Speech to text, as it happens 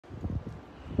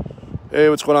Hey,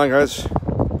 what's going on, guys?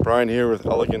 Brian here with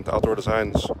Elegant Outdoor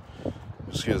Designs. You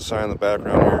see the sign in the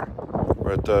background here.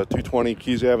 We're at 220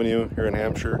 Keys Avenue here in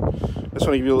Hampshire. I just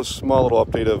want to give you a small little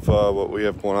update of what we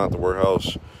have going on at the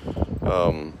warehouse,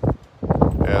 and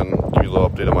give you a little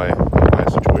update of my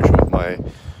situation with my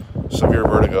severe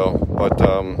vertigo. But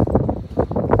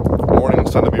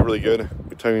mornings tend to be really good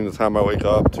between the time I wake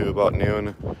up to about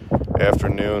noon.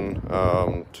 Afternoon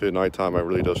to nighttime, I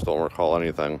really just don't recall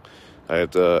anything. I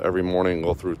have to every morning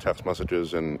go through text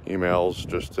messages and emails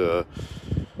just to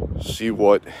see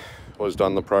what was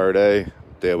done the prior day. The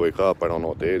day I wake up, I don't know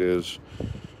what day it is.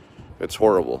 It's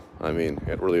horrible. I mean,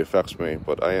 it really affects me,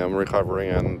 but I am recovering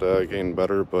and getting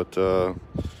better. But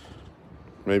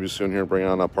maybe soon here, bring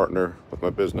on a partner with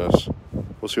my business.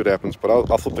 We'll see what happens. But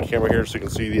I'll flip the camera here so you can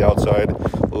see the outside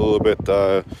a little bit.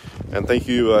 And thank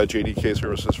you, JDK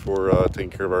Services, for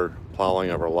taking care of our plowing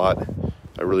of our lot.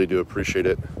 I really do appreciate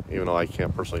it, even though I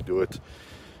can't personally do it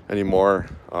anymore.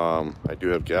 I do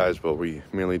have guys, but we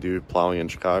mainly do plowing in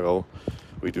Chicago.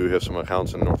 We do have some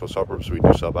accounts in the northwest suburbs, so we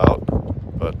do sub out.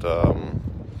 But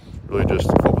really just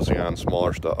focusing on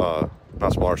smaller stuff,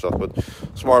 not smaller stuff, but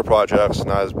smaller projects,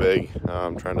 not as big.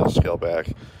 I'm trying to scale back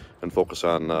and focus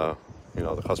on the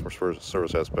customer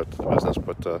service aspect of the business.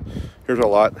 But here's our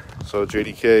lot. So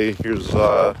JDK, here's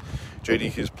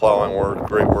JDK's plowing work,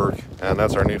 great work, and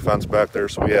that's our new fence back there.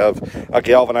 So we have a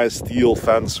galvanized steel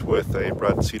fence with a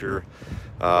red cedar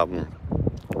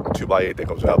 2x8 that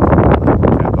goes up,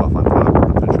 capped off on top. We're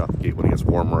gonna finish off the gate when it gets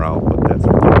warmer out, but that's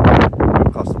what we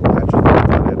have custom latches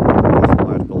on it.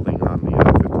 Custom latch building on the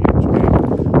 15-inch gate.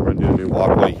 We're gonna do a new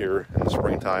walkway here in the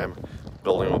springtime.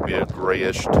 Building will be a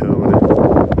grayish tone.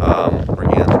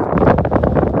 Bring in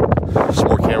some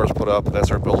more cameras put up. That's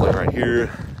our building right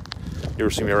here. You ever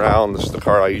see me around? This is the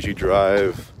car I usually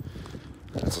drive.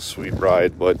 It's a sweet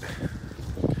ride, but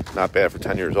not bad for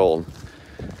 10 years old.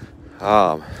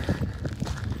 Head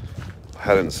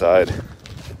inside.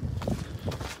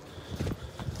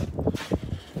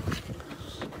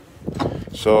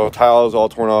 So tile is all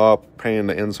torn up, painting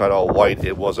the inside all white.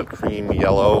 It was a cream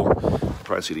yellow. You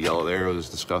probably see the yellow there. It was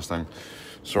disgusting.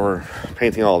 So we're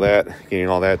painting all that, getting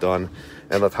all that done.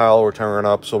 And the tile we're tearing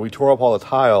up. So we tore up all the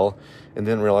tile and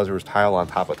didn't realize there was tile on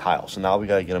top of tile. So now we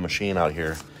got to get a machine out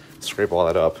here, scrape all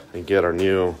that up, and get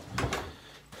new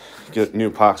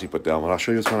epoxy put down. But I'll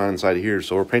show you what's going on inside of here.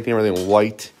 So we're painting everything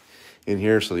white in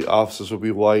here. So the offices will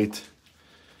be white.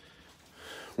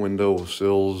 Window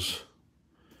sills.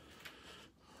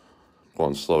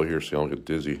 Going slow here so you don't get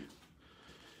dizzy.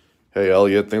 Hey,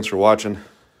 Elliot, thanks for watching.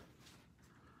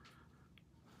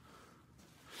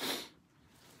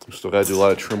 Still got to do a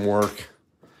lot of trim work.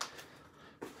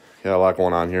 Got a lot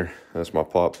going on here. That's my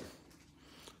pup.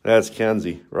 That's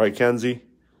Kenzie. Right, Kenzie?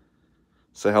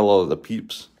 Say hello to the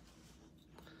peeps.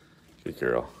 Good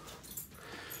girl.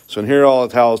 So in here, all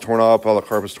the towels torn up, all the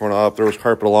carpet's torn up. There was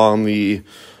carpet along the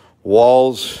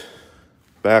walls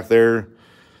back there.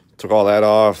 Took all that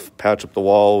off, patched up the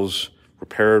walls,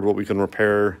 repaired what we can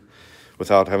repair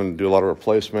without having to do a lot of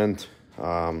replacement.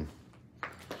 Replacing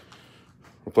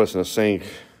the sink,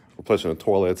 replacing the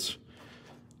toilets.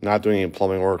 Not doing any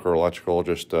plumbing work or electrical,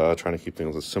 just trying to keep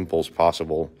things as simple as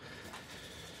possible,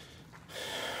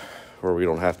 where we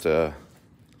don't have to,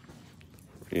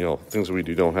 things that we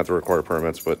do don't have to require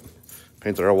permits. But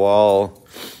painted our wall.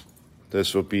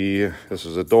 This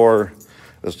is a door.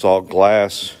 This is all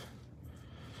glass.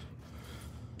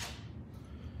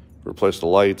 Replace the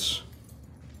lights.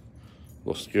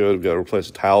 Looks good. We got to replace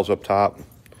the tiles up top.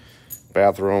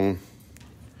 Bathroom.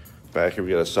 Back here we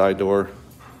got a side door.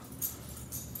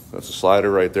 That's a slider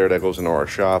right there that goes into our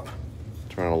shop.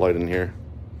 Turn on a light in here.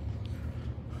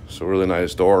 So really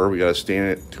nice door. We got to stain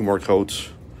it, 2 more coats.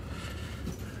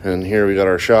 And here we got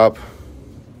our shop.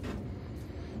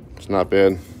 It's not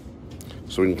bad.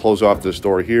 So we can close off this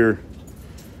door here.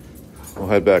 We'll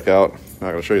head back out.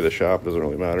 Not gonna show you the shop, doesn't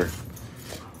really matter.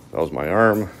 That was my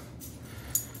arm.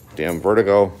 Damn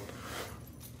vertigo.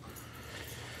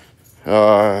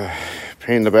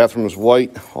 Painting the bathrooms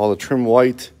white, all the trim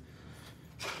white.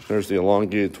 There's the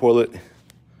elongated toilet.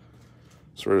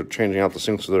 Sort of changing out the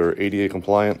sinks so they're ADA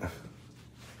compliant.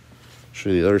 Show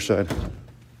you the other side.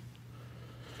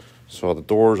 So all the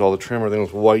doors, all the trim, everything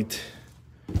was white.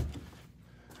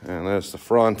 And that's the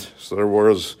front. So there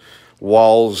was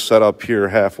walls set up here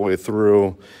halfway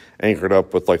through, anchored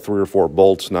up with like 3 or 4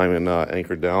 bolts, not even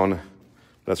anchored down.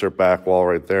 That's our back wall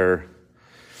right there.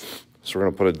 So we're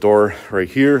gonna put a door right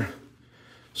here,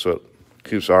 so it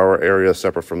keeps our area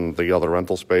separate from the other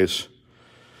rental space.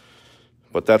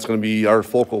 But that's gonna be our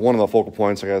one of the focal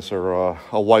points, I guess, or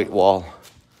a white wall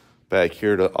back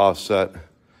here to offset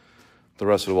the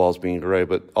rest of the walls being gray.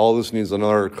 But all this needs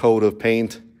another coat of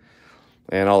paint,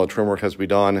 and all the trim work has to be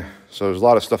done. So there's a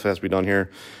lot of stuff that has to be done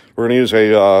here. We're going to use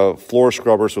a floor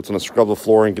scrubber, so it's going to scrub the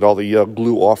floor and get all the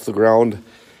glue off the ground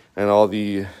and all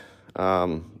the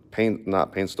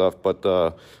not paint stuff,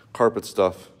 but carpet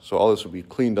stuff. So all this will be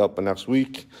cleaned up by next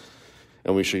week,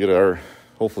 and we should get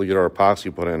hopefully get our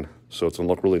epoxy put in, so it's going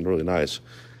to look really, really nice.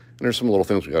 And there's some little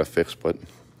things we got to fix, but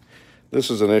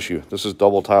this is an issue. This is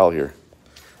double tile here.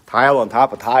 Tile on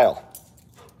top of tile.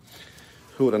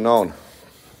 Who would have known?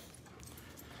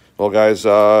 Well, guys,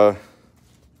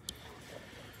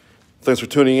 thanks for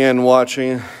tuning in,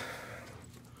 watching.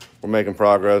 We're making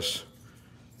progress.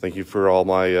 Thank you for all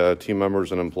my team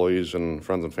members and employees and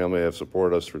friends and family that have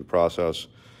supported us through the process.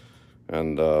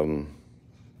 And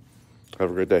have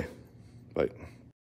a great day. Bye.